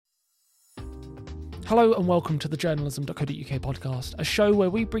Hello and welcome to the journalism.co.uk podcast, a show where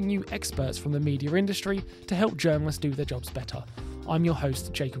we bring you experts from the media industry to help journalists do their jobs better. I'm your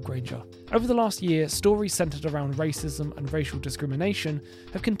host, Jacob Granger. Over the last year, stories centred around racism and racial discrimination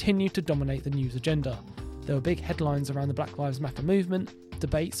have continued to dominate the news agenda. There were big headlines around the Black Lives Matter movement,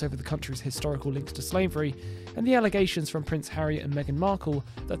 debates over the country's historical links to slavery, and the allegations from Prince Harry and Meghan Markle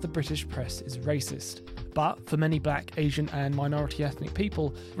that the British press is racist. But for many Black, Asian and minority ethnic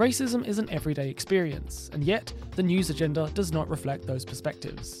people, racism is an everyday experience, and yet the news agenda does not reflect those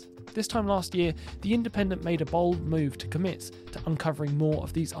perspectives. This time last year, The Independent made a bold move to commit to uncovering more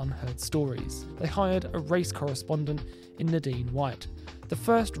of these unheard stories. They hired a race correspondent in Nadine White, the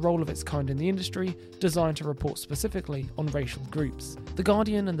first role of its kind in the industry, designed to report specifically on racial groups. The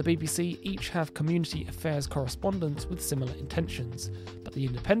Guardian and the BBC each have community affairs correspondents with similar intentions, but the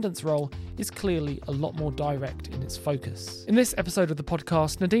Independent's role is clearly a lot more direct in its focus. In this episode of the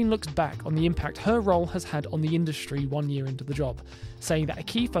podcast, Nadine looks back on the impact her role has had on the industry 1 year into the job, saying that a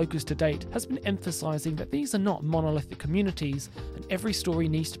key focus to date has been emphasising that these are not monolithic communities and every story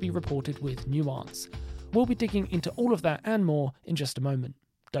needs to be reported with nuance. We'll be digging into all of that and more in just a moment.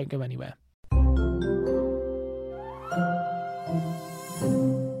 Don't go anywhere.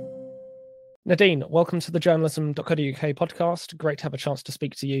 Nadine, welcome to the journalism.co.uk podcast. Great to have a chance to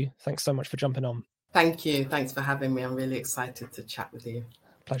speak to you. Thanks so much for jumping on. Thank you. Thanks for having me. I'm really excited to chat with you.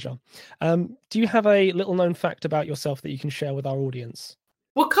 Pleasure. Do you have a little known fact about yourself that you can share with our audience?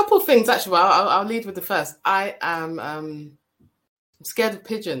 Well, a couple of things, actually. Well, I'll lead with the first. I am scared of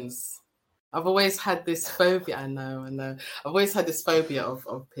pigeons. I've always had this phobia. I know. I've always had this phobia of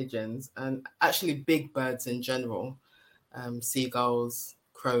pigeons and actually big birds in general. Seagulls,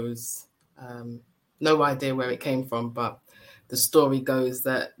 crows. No idea where it came from, but the story goes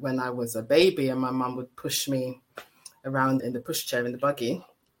that when I was a baby and my mum would push me around in the pushchair in the buggy,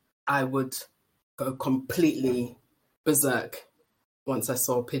 I would go completely berserk once I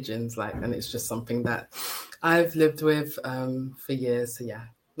saw pigeons. And it's just something that I've lived with for years. So yeah.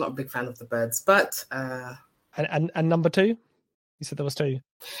 Not a big fan of the birds, but and number two, you said there was two.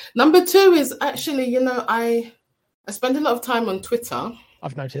 Number two is actually, I spend a lot of time on Twitter.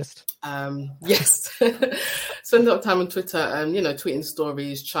 I've noticed. Yes, spend a lot of time on Twitter. Tweeting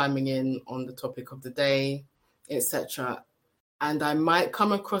stories, chiming in on the topic of the day, etc. And I might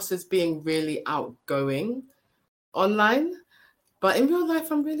come across as being really outgoing online, but in real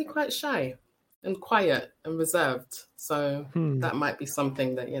life, I'm really quite shy and quiet and reserved. So that might be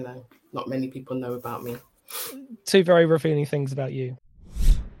something that, not many people know about me. Two very revealing things about you.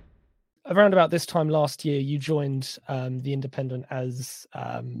 Around about this time last year, you joined The Independent as,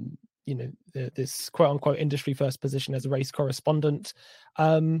 this quote-unquote industry first position as a race correspondent.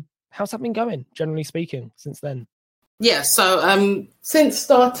 How's that been going, generally speaking, since then? Yeah, so since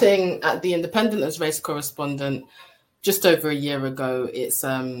starting at The Independent as race correspondent just over a year ago, it's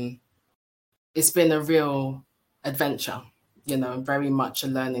been a real adventure, very much a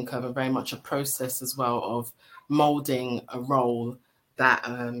learning curve and very much a process as well of molding a role that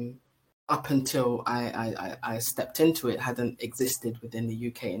up until I stepped into it hadn't existed within the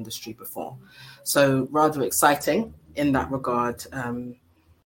UK industry before. So rather exciting in that regard,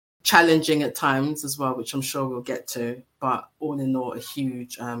 challenging at times as well, which I'm sure we'll get to, but all in all, a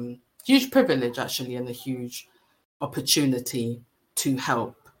huge privilege actually, and a huge opportunity to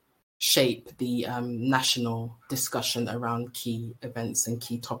help shape the national discussion around key events and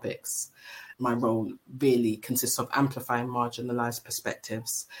key topics. My role really consists of amplifying marginalised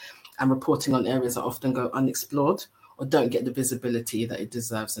perspectives and reporting on areas that often go unexplored or don't get the visibility that it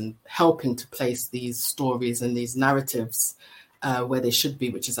deserves, and helping to place these stories and these narratives where they should be,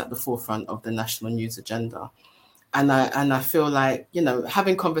 which is at the forefront of the national news agenda. And I feel like,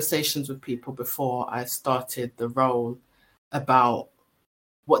 having conversations with people before I started the role about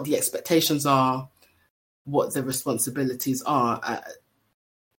what the expectations are, what the responsibilities are.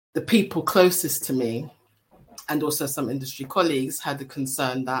 The people closest to me and also some industry colleagues had the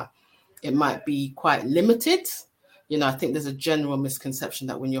concern that it might be quite limited. I think there's a general misconception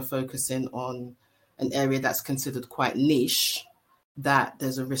that when you're focusing on an area that's considered quite niche, that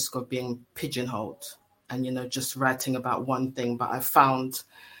there's a risk of being pigeonholed and, just writing about one thing. But I found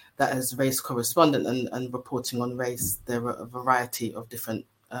that as race correspondent and reporting on race, there are a variety of different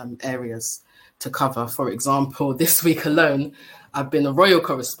areas to cover. For example, this week alone, I've been a royal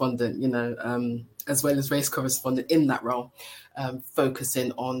correspondent, as well as race correspondent in that role,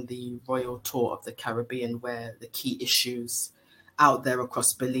 focusing on the royal tour of the Caribbean, where the key issues out there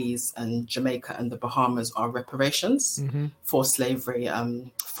across Belize and Jamaica and the Bahamas are reparations for slavery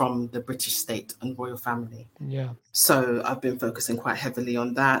from the British state and royal family. Yeah. So I've been focusing quite heavily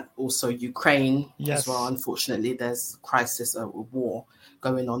on that. Also Ukraine as well. Unfortunately, there's crisis, a war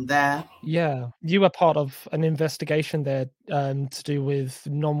going on there. Yeah. You were part of an investigation there to do with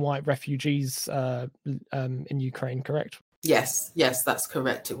non-white refugees in Ukraine, correct? Yes, that's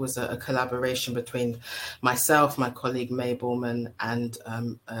correct. It was a collaboration between myself, my colleague May Borman, and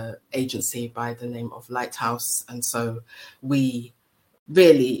an agency by the name of Lighthouse. And so we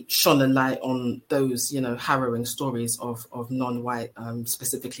really shone a light on those, harrowing stories of non-white,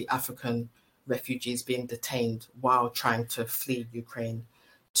 specifically African refugees being detained while trying to flee Ukraine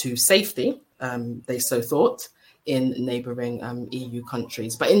to safety, they so thought, in neighboring EU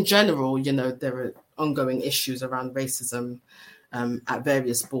countries. But in general, there are ongoing issues around racism at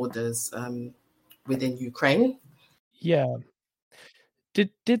various borders within Ukraine. Yeah.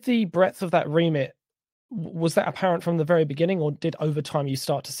 Did the breadth of that remit, was that apparent from the very beginning, or did over time you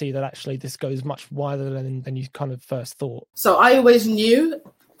start to see that actually this goes much wider than you kind of first thought? So I always knew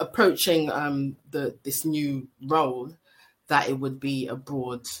approaching this new role that it would be a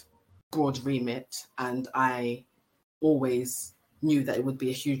broad remit, and I always knew that it would be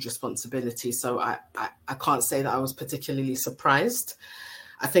a huge responsibility. So I can't say that I was particularly surprised.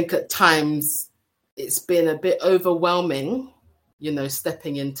 I think at times it's been a bit overwhelming,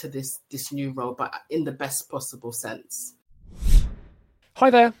 stepping into this new role, but in the best possible sense. Hi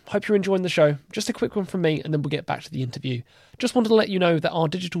there, hope you're enjoying the show. Just a quick one from me and then we'll get back to the interview. Just wanted to let you know that our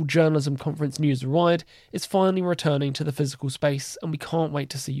digital journalism conference News Wired is finally returning to the physical space and we can't wait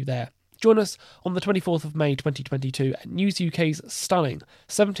to see you there. Join us on the 24th of May 2022 at News UK's stunning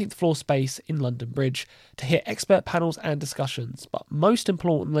 17th floor space in London Bridge to hear expert panels and discussions, but most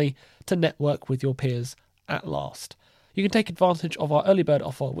importantly, to network with your peers at last. You can take advantage of our early bird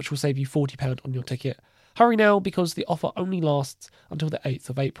offer, which will save you £40 on your ticket. Hurry now because the offer only lasts until the 8th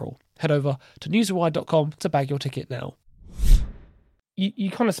of April. Head over to newswire.com to bag your ticket now.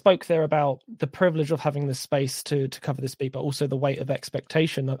 You kind of spoke there about the privilege of having this space to cover this beat, but also the weight of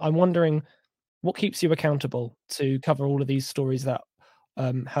expectation. I'm wondering what keeps you accountable to cover all of these stories that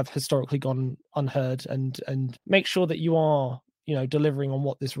have historically gone unheard and make sure that you are, delivering on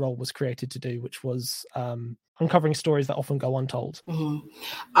what this role was created to do, which was uncovering stories that often go untold. Mm-hmm.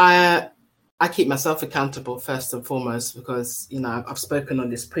 I keep myself accountable first and foremost because, I've spoken on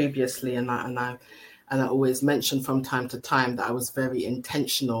this previously and I always mention from time to time that I was very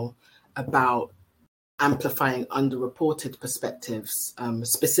intentional about amplifying underreported perspectives,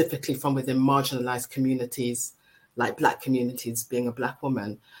 specifically from within marginalized communities, like Black communities. Being a Black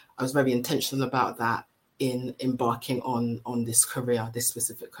woman, I was very intentional about that in embarking on this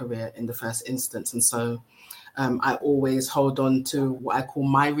specific career in the first instance. And so I always hold on to what I call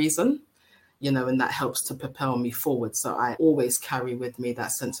my reason, and that helps to propel me forward. So I always carry with me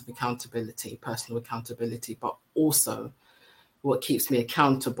that sense of accountability, personal accountability, but also what keeps me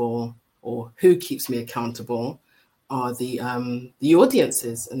accountable, or who keeps me accountable, are the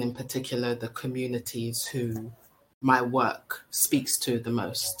audiences, and in particular the communities who my work speaks to the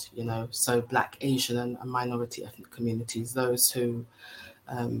most. So Black, Asian, and minority ethnic communities, those who,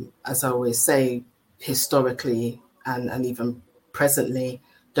 as I always say, historically and even presently,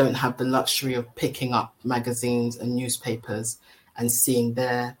 don't have the luxury of picking up magazines and newspapers and seeing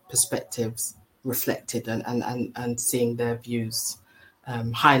their perspectives reflected and seeing their views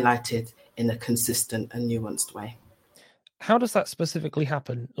highlighted in a consistent and nuanced way. How does that specifically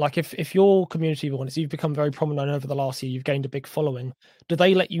happen? Like if your community wants, you've become very prominent over the last year, you've gained a big following. Do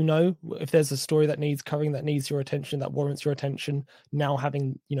they let you know if there's a story that needs covering, that needs your attention, that warrants your attention, now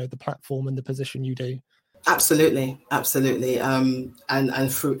having, the platform and the position you do? Absolutely.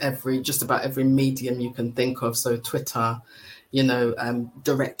 And through just about every medium you can think of. So Twitter,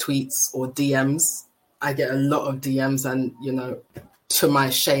 direct tweets or DMs. I get a lot of DMs and, to my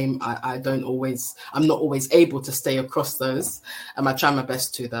shame, I'm not always able to stay across those. I try my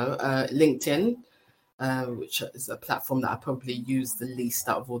best to though. LinkedIn, which is a platform that I probably use the least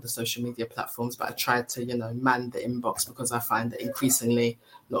out of all the social media platforms, but I try to, man the inbox because I find that increasingly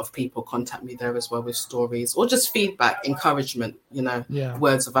a lot of people contact me there as well with stories or just feedback, encouragement,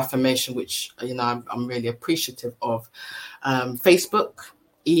 words of affirmation, which, I'm really appreciative of. Facebook,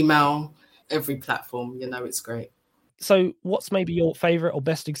 email, every platform, it's great. So what's maybe your favorite or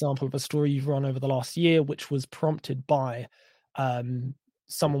best example of a story you've run over the last year, which was prompted by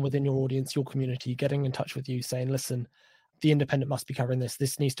someone within your audience, your community, getting in touch with you saying, listen, the Independent must be covering this.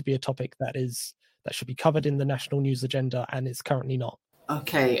 This needs to be a topic that should be covered in the national news agenda, and it's currently not?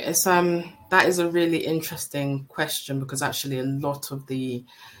 Okay, it's that is a really interesting question, because actually a lot of the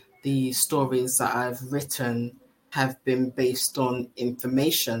stories that I've written have been based on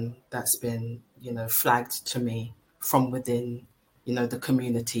information that's been, flagged to me from within, the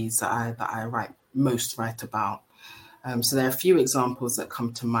communities that I write about. So there are a few examples that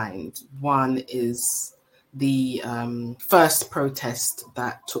come to mind. One is the first protest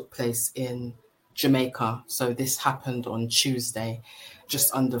that took place in Jamaica. So this happened on Tuesday.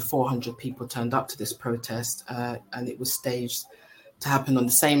 Just under 400 people turned up to this protest, and it was staged to happen on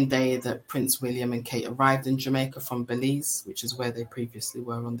the same day that Prince William and Kate arrived in Jamaica from Belize, which is where they previously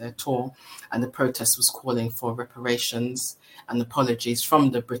were on their tour. And the protest was calling for reparations and apologies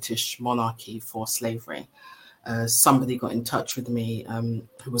from the British monarchy for slavery. Somebody got in touch with me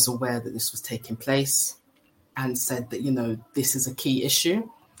who was aware that this was taking place and said that, this is a key issue.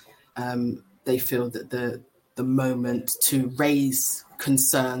 They feel that the moment to raise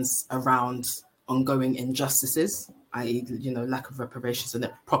concerns around ongoing injustices, i.e., lack of reparations and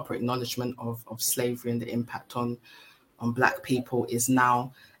the proper acknowledgement of slavery and the impact on Black people, is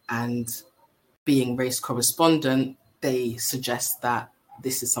now. And being race correspondent, they suggest that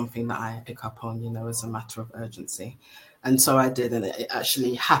this is something that I pick up on, as a matter of urgency. And so I did, and it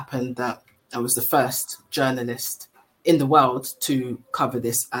actually happened that I was the first journalist in the world to cover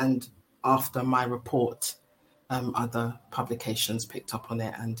this. And after my report, other publications picked up on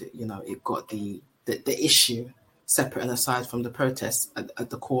it, and it got the issue, separate and aside from the protests, at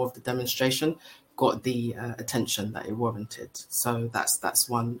the core of the demonstration, got the attention that it warranted. So that's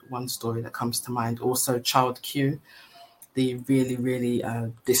one story that comes to mind. Also, Child Q, the really, really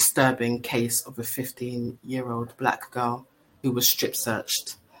disturbing case of a 15-year-old Black girl who was strip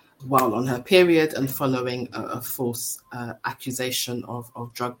searched while on her period and following a false accusation of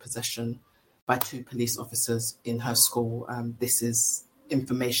drug possession by 2 police officers in her school. This is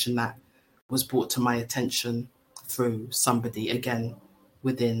information that was brought to my attention through somebody, again,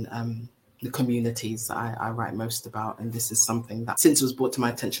 within the communities that I write most about. And this is something that, since it was brought to my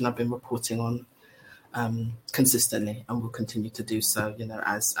attention, I've been reporting on consistently, and will continue to do so,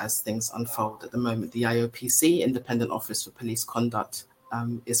 as things unfold. At the moment, the IOPC, Independent Office for Police Conduct,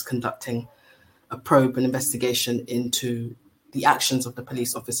 is conducting a probe and investigation into the actions of the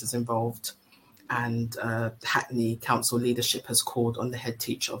police officers involved. And Hackney Council leadership has called on the head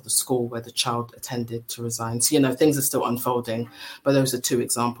teacher of the school where the child attended to resign. So, things are still unfolding, but those are 2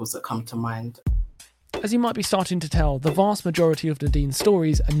 examples that come to mind. As you might be starting to tell, the vast majority of Nadine's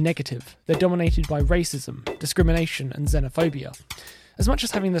stories are negative. They're dominated by racism, discrimination, and xenophobia. As much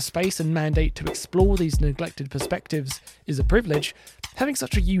as having the space and mandate to explore these neglected perspectives is a privilege, having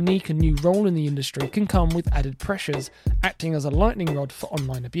such a unique and new role in the industry can come with added pressures, acting as a lightning rod for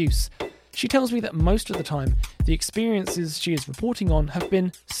online abuse. She tells me that most of the time, the experiences she is reporting on have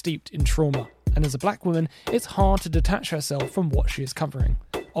been steeped in trauma, and as a Black woman, it's hard to detach herself from what she is covering.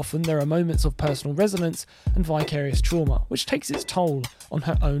 Often there are moments of personal resonance and vicarious trauma, which takes its toll on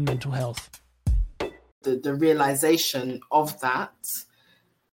her own mental health. The realization of that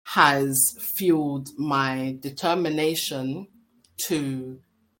has fueled my determination to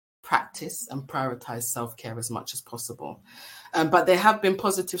practice and prioritize self-care as much as possible. But there have been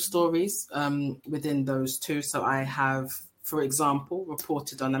positive stories within those 2. So I have, for example,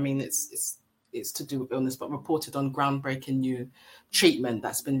 reported on, it's to do with illness, but reported on groundbreaking new treatment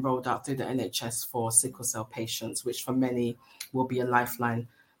that's been rolled out through the NHS for sickle cell patients, which for many will be a lifeline.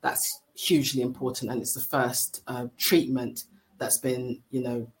 That's hugely important. And it's the first treatment that's been,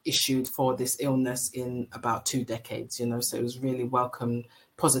 issued for this illness in about 2 decades, so it was really welcome,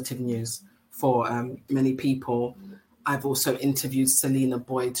 positive news for many people. I've also interviewed Selena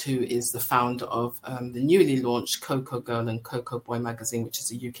Boyd, who is the founder of the newly launched Cocoa Girl and Cocoa Boy magazine, which is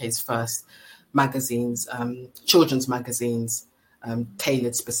the UK's first magazines, children's magazines,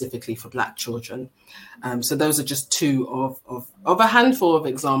 tailored specifically for Black children. So those are just 2 of a handful of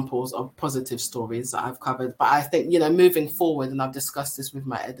examples of positive stories that I've covered. But I think, moving forward, and I've discussed this with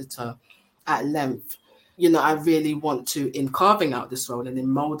my editor at length, I really want to, in carving out this role and in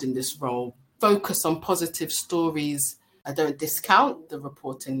molding this role, focus on positive stories. I don't discount the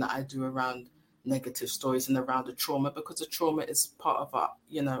reporting that I do around negative stories and around the trauma, because the trauma is part of our,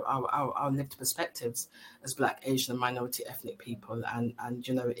 our lived perspectives as Black, Asian, and minority ethnic people. And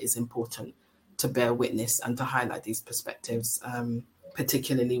it is important to bear witness and to highlight these perspectives,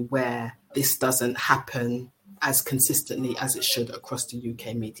 particularly where this doesn't happen as consistently as it should across the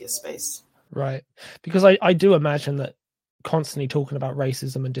UK media space. Right. Because I do imagine that constantly talking about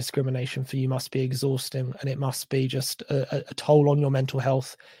racism and discrimination for you must be exhausting, and it must be just a toll on your mental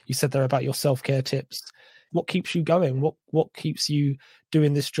health. You said there about your self-care tips. what keeps you going? What keeps you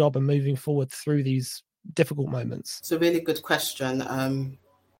doing this job and moving forward through these difficult moments? It's a really good question.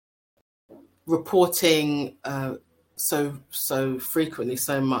 Reporting so frequently,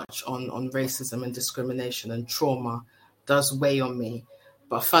 so much on racism and discrimination and trauma does weigh on me.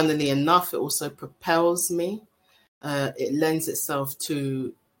 But funnily enough, it also propels me. It lends itself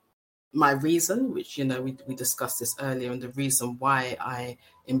to my reason, which, we discussed this earlier, and the reason why I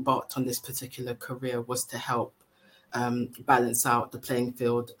embarked on this particular career was to help balance out the playing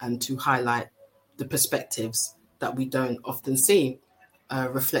field and to highlight the perspectives that we don't often see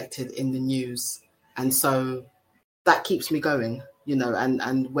reflected in the news. And so that keeps me going,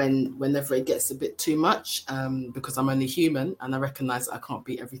 and whenever it gets a bit too much, because I'm only human and I recognize I can't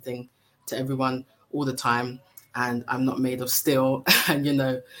be everything to everyone all the time, and I'm not made of steel,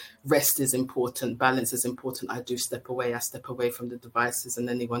 and, rest is important, balance is important. I do step away. I step away from the devices, and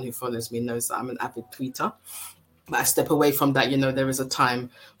anyone who follows me knows that I'm an avid tweeter. But I step away from that. There is a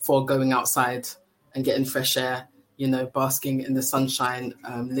time for going outside and getting fresh air, basking in the sunshine,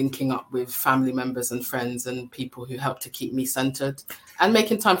 linking up with family members and friends and people who help to keep me centered, and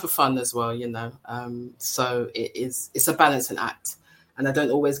making time for fun as well, So it's a balancing act. And I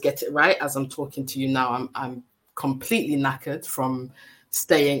don't always get it right. As I'm talking to you now, I'm completely knackered from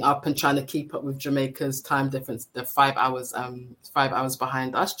staying up and trying to keep up with Jamaica's time difference. They're 5 hours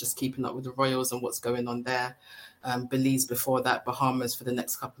behind us, just keeping up with the Royals and what's going on there. Belize before that, Bahamas for the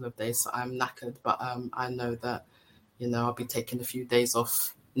next couple of days. So I'm knackered, but I know that, I'll be taking a few days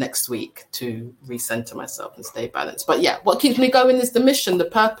off next week to recenter myself and stay balanced. But yeah, what keeps me going is the mission, the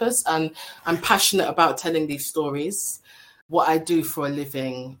purpose, and I'm passionate about telling these stories. What I do for a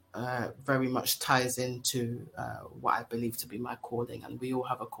living very much ties into what I believe to be my calling, and we all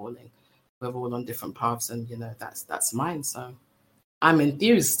have a calling. We're all on different paths, and that's mine. So I'm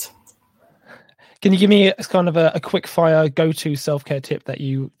enthused. Can you give me a kind of a quick fire go-to self-care tip that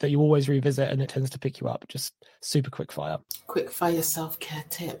you always revisit and it tends to pick you up? Just super quick fire. Quick fire self-care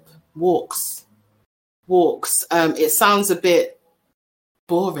tip. Walks. It sounds a bit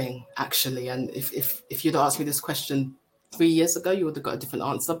boring, actually. And if you'd asked me this question 3 years ago, you would have got a different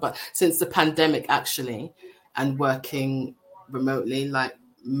answer. But since the pandemic, actually, and working remotely like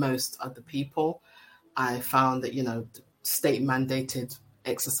most other people, I found that, the state mandated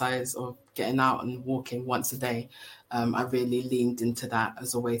exercise of getting out and walking once a day, I really leaned into that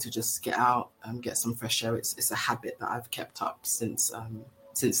as a way to just get out and get some fresh air. It's a habit that I've kept up since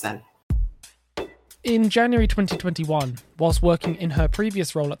then. In January 2021, whilst working in her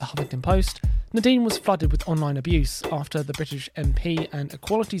previous role at the Huffington Post, Nadine was flooded with online abuse after the British MP and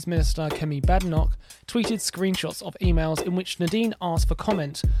Equalities Minister Kemi Badenoch tweeted screenshots of emails in which Nadine asked for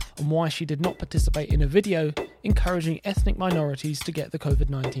comment on why she did not participate in a video encouraging ethnic minorities to get the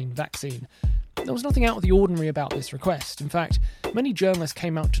COVID-19 vaccine. There was nothing out of the ordinary about this request. In fact, many journalists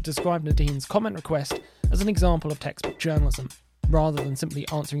came out to describe Nadine's comment request as an example of textbook journalism. Rather than simply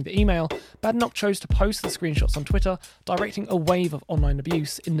answering the email, Badenoch chose to post the screenshots on Twitter, directing a wave of online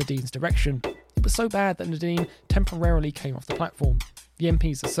abuse in Nadine's direction. It was so bad that Nadine temporarily came off the platform. The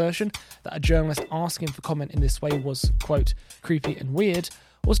MP's assertion that a journalist asking for comment in this way was, quote, creepy and weird,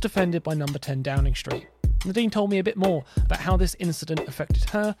 was defended by Number 10 Downing Street. Nadine told me a bit more about how this incident affected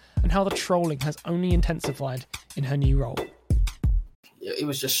her and how the trolling has only intensified in her new role. It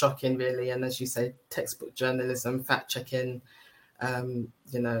was just shocking, really. And as you say, textbook journalism, fact-checking,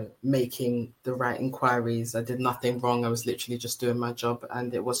 making the right inquiries. I did nothing wrong. I was literally just doing my job.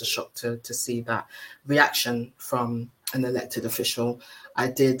 And it was a shock to see that reaction from an elected official.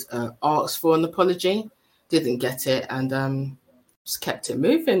 I did ask for an apology, didn't get it, and just kept it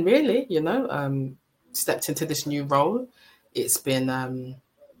moving, really, stepped into this new role. It's been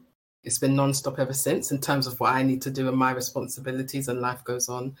non-stop ever since in terms of what I need to do and my responsibilities, and life goes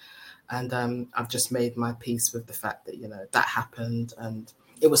on. And I've just made my peace with the fact that, that happened. And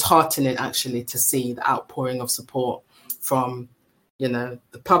it was heartening, actually, to see the outpouring of support from, the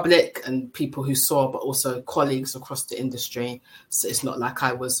public and people who saw, but also colleagues across the industry. So it's not like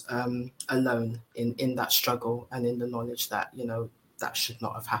I was alone in that struggle and in the knowledge that, that should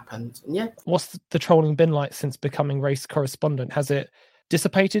not have happened. And yeah. What's the trolling been like since becoming race correspondent? Has it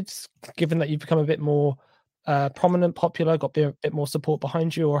dissipated, given that you've become a bit more prominent, popular, got a bit more support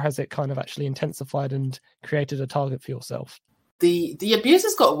behind you, or has it kind of actually intensified and created a target for yourself? The abuse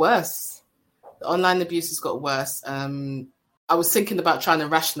has got worse. The online abuse has got worse. I was thinking about trying to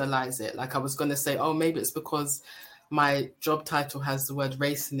rationalize it. Like I was going to say, oh, maybe it's because my job title has the word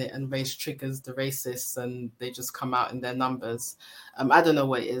race in it and race triggers the racists and they just come out in their numbers. I don't know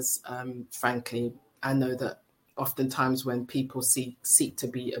what it is, frankly. I know that oftentimes when people seek to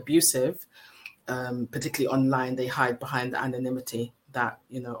be abusive, particularly online, they hide behind the anonymity that,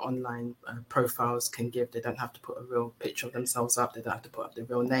 online profiles can give. They don't have to put a real picture of themselves up. They don't have to put up their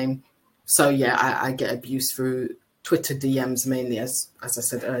real name. So yeah, I get abuse through Twitter DMs mainly. As I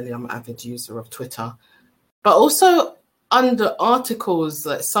said earlier, I'm an avid user of Twitter, but also under articles,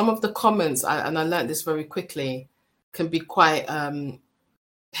 like some of the comments, and I learned this very quickly, can be quite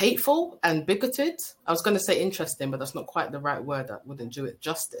hateful and bigoted. I was going to say interesting, but that's not quite the right word. That wouldn't do it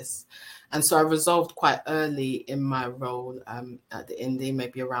justice. And so I resolved quite early in my role at the Indie,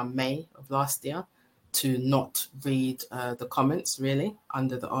 maybe around May of last year, to not read the comments really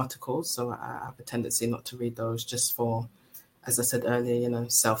under the articles. So I have a tendency not to read those, just for, as I said earlier,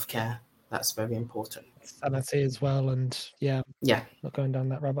 self-care. That's very important. Sanity as well. And yeah, not going down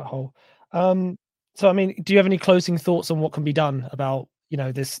that rabbit hole. So, I mean, do you have any closing thoughts on what can be done about,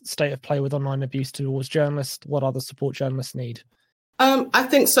 this state of play with online abuse towards journalists? What other support journalists need? I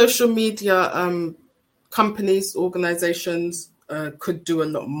think social media companies, organizations could do a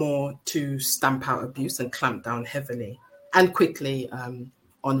lot more to stamp out abuse and clamp down heavily and quickly on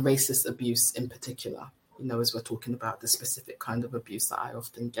racist abuse in particular. As we're talking about the specific kind of abuse that I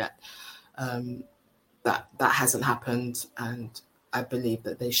often get, that hasn't happened, and I believe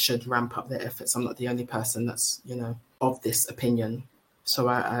that they should ramp up their efforts. I'm not the only person that's, of this opinion. So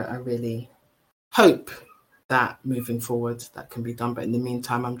I really hope that moving forward that can be done. But in the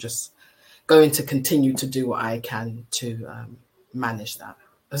meantime, I'm just going to continue to do what I can to manage that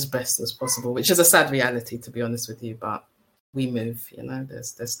as best as possible, which is a sad reality, to be honest with you. But we move,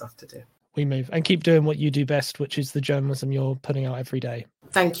 there's stuff to do. We move and keep doing what you do best, which is the journalism you're putting out every day.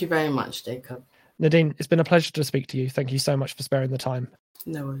 Thank you very much, Jacob. Nadine, it's been a pleasure to speak to you. Thank you so much for sparing the time.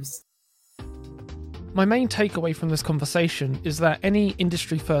 No worries. My main takeaway from this conversation is that any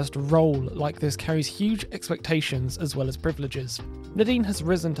industry-first role like this carries huge expectations as well as privileges. Nadine has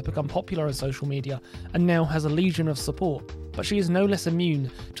risen to become popular on social media and now has a legion of support, but she is no less immune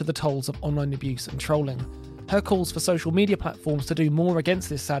to the tolls of online abuse and trolling. Her calls for social media platforms to do more against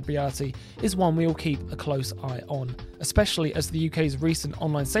this sad reality is one we will keep a close eye on, especially as the UK's recent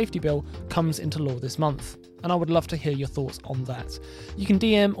online safety bill comes into law this month. And I would love to hear your thoughts on that. You can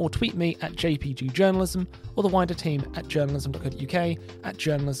DM or tweet me at JPG Journalism or the wider team at journalism.co.uk at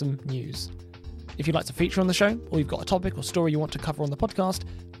Journalism News. If you'd like to feature on the show, or you've got a topic or story you want to cover on the podcast,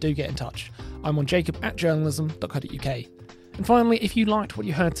 do get in touch. I'm on jacob@journalism.co.uk. And finally, if you liked what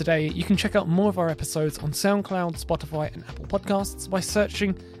you heard today, you can check out more of our episodes on SoundCloud, Spotify and Apple Podcasts by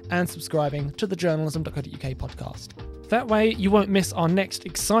searching and subscribing to the journalism.co.uk podcast. That way, you won't miss our next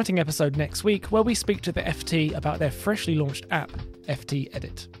exciting episode next week, where we speak to the FT about their freshly launched app, FT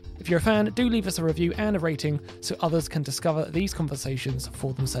Edit. If you're a fan, do leave us a review and a rating so others can discover these conversations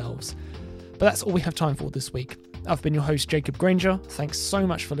for themselves. But that's all we have time for this week. I've been your host, Jacob Granger. Thanks so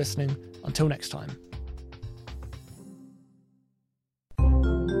much for listening. Until next time.